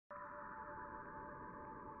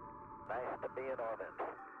Nice to be in orbit.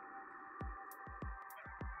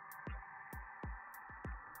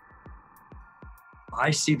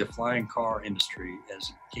 I see the flying car industry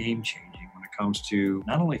as game changing when it comes to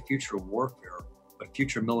not only future warfare, but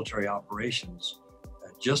future military operations,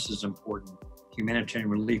 just as important, humanitarian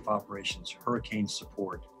relief operations, hurricane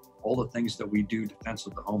support, all the things that we do defense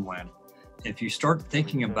of the homeland. If you start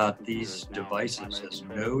thinking about these devices as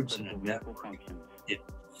nodes in a network, it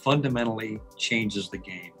fundamentally changes the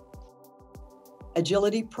game.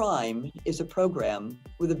 Agility Prime is a program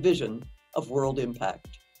with a vision of world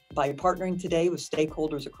impact. By partnering today with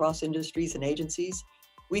stakeholders across industries and agencies,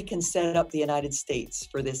 we can set up the United States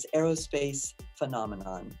for this aerospace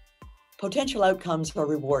phenomenon. Potential outcomes are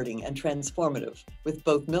rewarding and transformative with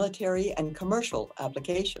both military and commercial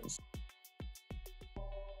applications.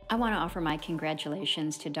 I want to offer my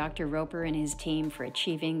congratulations to Dr. Roper and his team for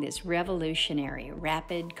achieving this revolutionary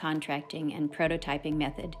rapid contracting and prototyping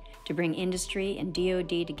method to bring industry and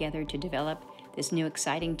DoD together to develop this new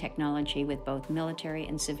exciting technology with both military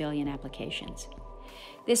and civilian applications.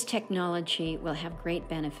 This technology will have great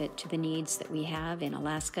benefit to the needs that we have in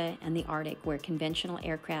Alaska and the Arctic, where conventional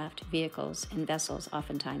aircraft, vehicles, and vessels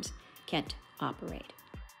oftentimes can't operate.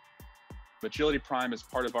 Agility Prime is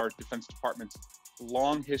part of our Defense Department's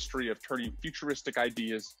long history of turning futuristic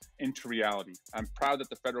ideas into reality. I'm proud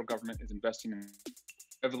that the federal government is investing in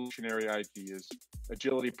revolutionary ideas.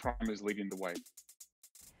 Agility Prime is leading the way.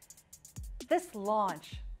 This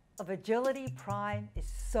launch of Agility Prime is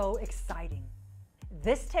so exciting.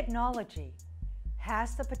 This technology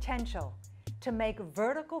has the potential to make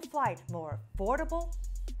vertical flight more affordable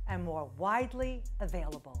and more widely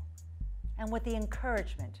available. And with the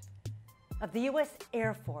encouragement of the U.S.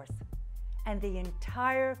 Air Force and the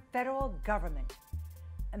entire federal government,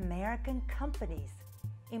 American companies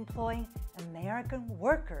employing American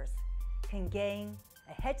workers can gain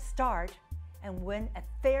a head start and win a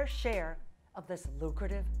fair share of this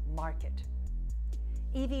lucrative market.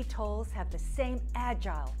 eVTOLs have the same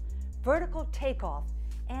agile, vertical takeoff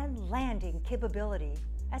and landing capability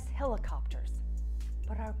as helicopters,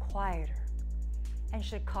 but are quieter and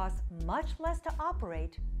should cost much less to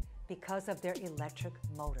operate because of their electric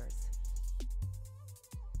motors.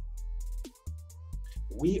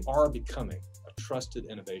 We are becoming a trusted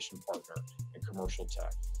innovation partner in commercial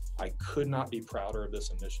tech. I could not be prouder of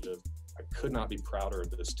this initiative. I could not be prouder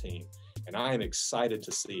of this team. And I am excited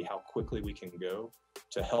to see how quickly we can go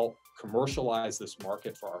to help commercialize this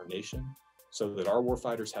market for our nation so that our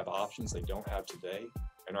warfighters have options they don't have today,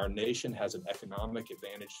 and our nation has an economic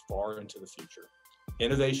advantage far into the future.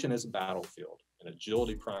 Innovation is a battlefield, and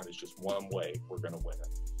Agility Prime is just one way we're going to win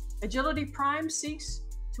it. Agility Prime seeks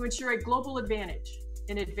to ensure a global advantage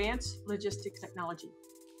in advanced logistics technology.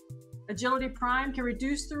 Agility Prime can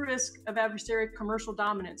reduce the risk of adversary commercial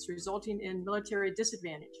dominance, resulting in military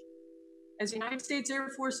disadvantage. As the United States Air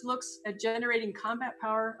Force looks at generating combat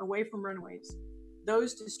power away from runways,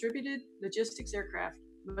 those distributed logistics aircraft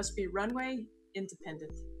must be runway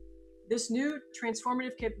independent. This new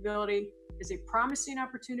transformative capability is a promising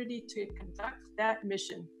opportunity to conduct that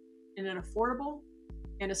mission in an affordable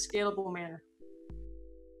and a scalable manner.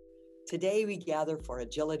 Today, we gather for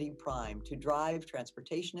Agility Prime to drive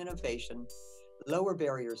transportation innovation, lower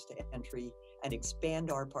barriers to entry, and expand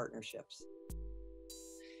our partnerships.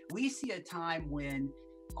 We see a time when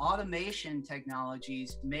automation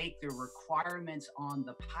technologies make the requirements on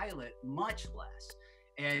the pilot much less.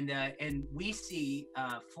 And we see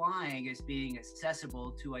flying as being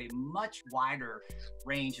accessible to a much wider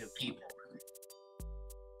range of people.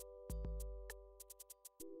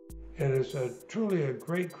 It is truly a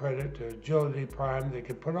great credit to Agility Prime. They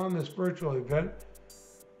could put on this virtual event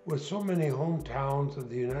with so many hometowns of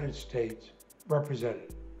the United States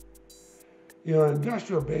represented. You know,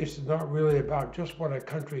 industrial base is not really about just what a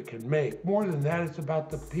country can make. More than that, it's about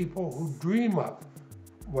the people who dream up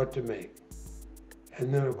what to make.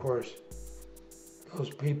 And then, of course,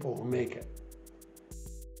 those people who make it.